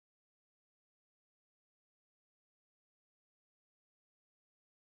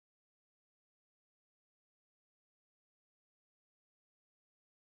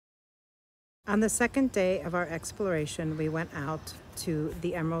On the second day of our exploration, we went out to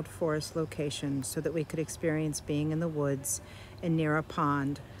the Emerald Forest location so that we could experience being in the woods and near a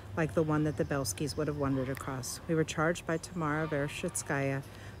pond like the one that the Bielskis would have wandered across. We were charged by Tamara Vershitskaya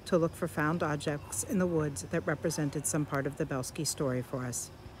to look for found objects in the woods that represented some part of the Bielski story for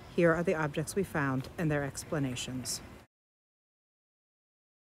us. Here are the objects we found and their explanations.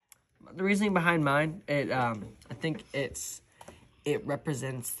 The reasoning behind mine, I think it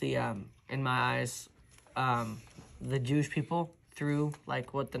represents the in my eyes, the Jewish people through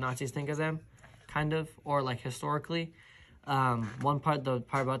like what the Nazis think of them, kind of, or like historically. The part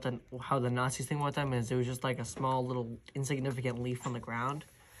about how the Nazis think about them is it was just like a small little insignificant leaf on the ground,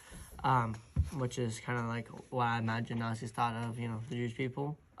 which is kind of like what I imagine Nazis thought of, the Jewish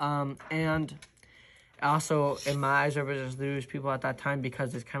people. And also in my eyes represents the Jewish people at that time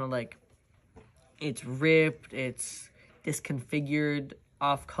because it's kind of like it's ripped, it's disconfigured,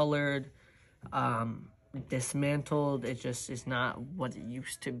 off-colored, dismantled. It just is not what it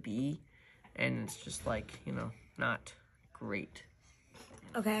used to be, and it's just like not great.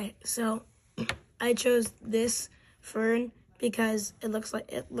 Okay, so I chose this fern because it looks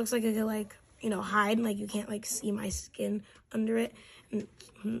like it could hide, and like you can't like see my skin under it, and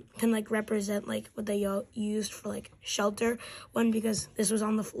can like represent like what they used for like shelter. One, because this was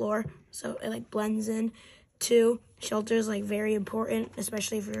on the floor, so it like blends in. Two, shelter is like very important,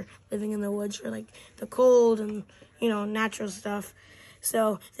 especially if you're living in the woods for like the cold and natural stuff.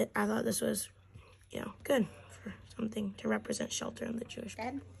 So I thought this was good for something to represent shelter in the Jewish.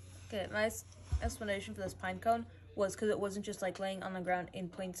 Dad? Okay, my explanation for this pine cone was because it wasn't just like laying on the ground in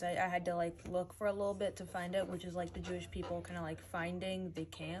plain sight. I had to like look for a little bit to find it, which is like the Jewish people kind of like finding the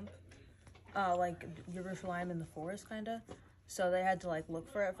camp, like Jerusalem in the forest kind of. So they had to like look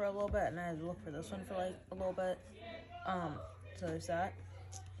for it for a little bit, and I had to look for this one for like a little bit. So there's that,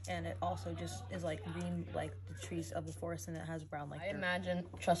 and it also just is like green, like the trees of the forest, and it has brown like dirt. Imagine,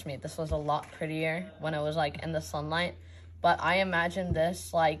 trust me, this was a lot prettier when it was like in the sunlight. But I imagine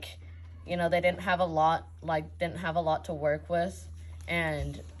this like, they didn't have a lot to work with,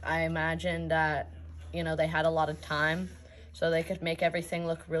 and I imagine that they had a lot of time, so they could make everything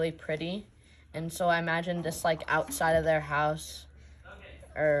look really pretty. And so I imagine this, like, outside of their house,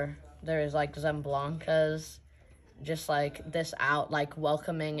 or there's, like, Zemblancas, just, like, this out, like,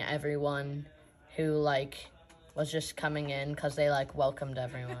 welcoming everyone who, like, was just coming in because they, like, welcomed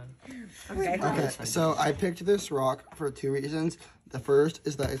everyone. Okay, so I picked this rock for two reasons. The first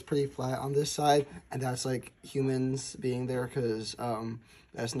is that it's pretty flat on this side, and that's, like, humans being there because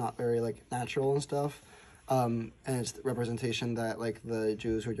that's not very, like, natural and stuff. And it's the representation that, like, the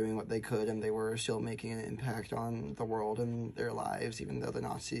Jews were doing what they could, and they were still making an impact on the world and their lives, even though the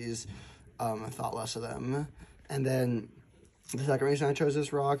Nazis thought less of them. And then the second reason I chose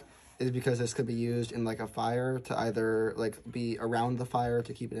this rock is because this could be used in, like, a fire to either, like, be around the fire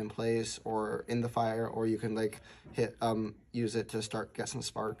to keep it in place, or in the fire, or you can, like, use it to get some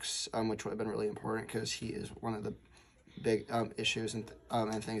sparks, which would have been really important because heat is one of the big issues and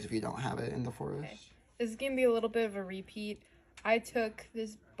things if you don't have it in the forest. Okay. This is going to be a little bit of a repeat. I took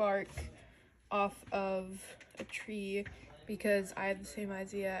this bark off of a tree because I had the same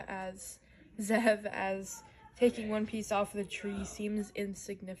idea as Zev, as taking one piece off of the tree seems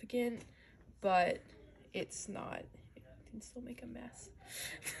insignificant, but it's not. It can still make a mess.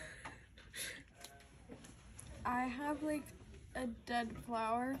 I have like a dead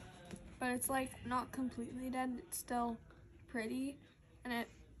flower, but it's like not completely dead. It's still pretty, and it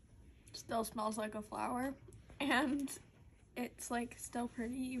still smells like a flower, and it's like still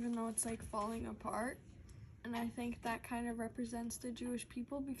pretty even though it's like falling apart. And I think that kind of represents the Jewish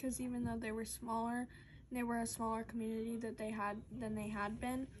people, because even though they were smaller, they were a smaller community than they had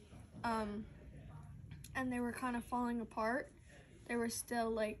been, and they were kind of falling apart. They were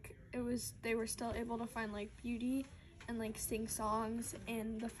still they were still able to find like beauty and like sing songs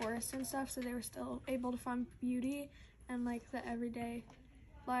in the forest and stuff, so they were still able to find beauty and like the everyday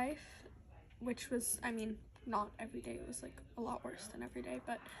life, which was, I mean, not every day, it was like a lot worse than every day,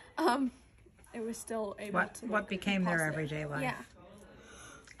 but it was still able to what became their everyday life. Yeah.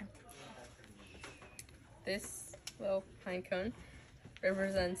 This little pine cone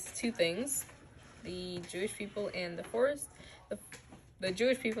represents two things: the Jewish people and the forest. The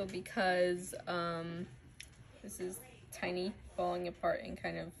Jewish people because this is tiny, falling apart, and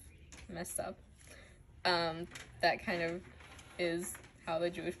kind of messed up. That kind of is how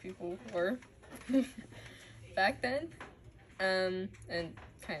the Jewish people were back then, and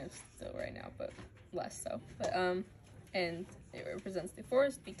kind of still right now, but less so. But and it represents the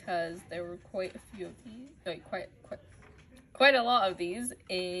forest because there were quite a few of these, like quite a lot of these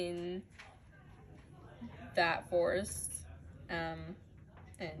in that forest. And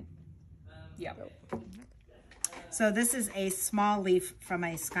yeah. So this is a small leaf from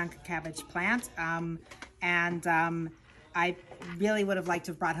a skunk cabbage plant. I really would have liked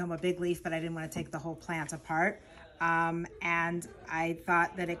to have brought home a big leaf, but I didn't want to take the whole plant apart. And I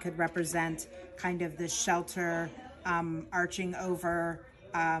thought that it could represent kind of the shelter arching over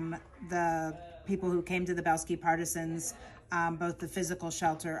the people who came to the Bielski Partisans, both the physical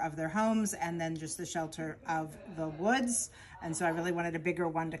shelter of their homes and then just the shelter of the woods. And so I really wanted a bigger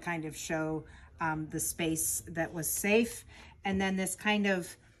one to kind of show the space that was safe. And then this kind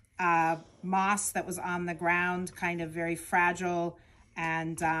of moss that was on the ground, kind of very fragile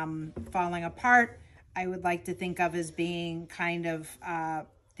and falling apart, I would like to think of as being kind of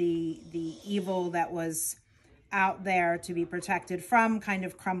the evil that was out there to be protected from, kind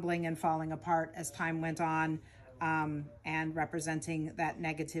of crumbling and falling apart as time went on, and representing that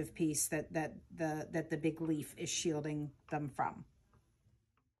negative piece that the big leaf is shielding them from.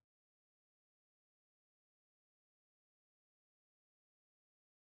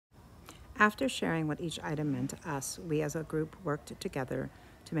 After sharing what each item meant to us, we as a group worked together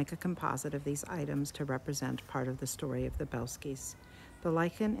to make a composite of these items to represent part of the story of the Bielskis. The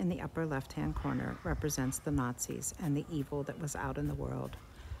lichen in the upper left-hand corner represents the Nazis and the evil that was out in the world.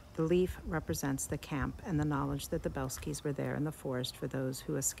 The leaf represents the camp and the knowledge that the Bielskis were there in the forest for those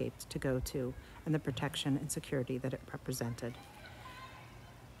who escaped to go to, and the protection and security that it represented.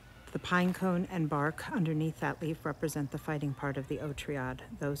 The pine cone and bark underneath that leaf represent the fighting part of the O Triad,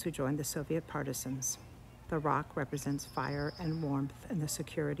 those who joined the Soviet partisans. The rock represents fire and warmth and the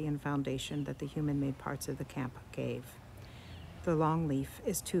security and foundation that the human-made parts of the camp gave. The long leaf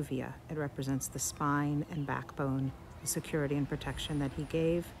is Tuvia. It represents the spine and backbone, the security and protection that he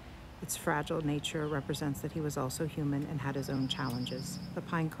gave. Its fragile nature represents that he was also human and had his own challenges. The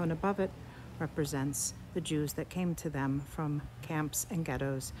pine cone above it represents the Jews that came to them from camps and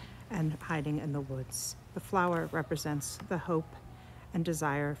ghettos and hiding in the woods. The flower represents the hope and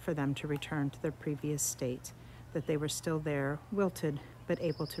desire for them to return to their previous state, that they were still there, wilted, but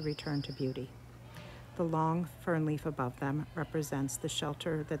able to return to beauty. The long fern leaf above them represents the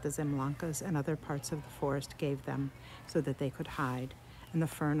shelter that the Zemlankas and other parts of the forest gave them so that they could hide. And the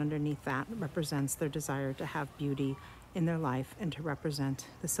fern underneath that represents their desire to have beauty in their life and to represent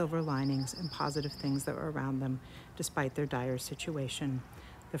the silver linings and positive things that were around them despite their dire situation,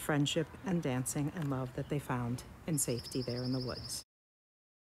 the friendship and dancing and love that they found in safety there in the woods.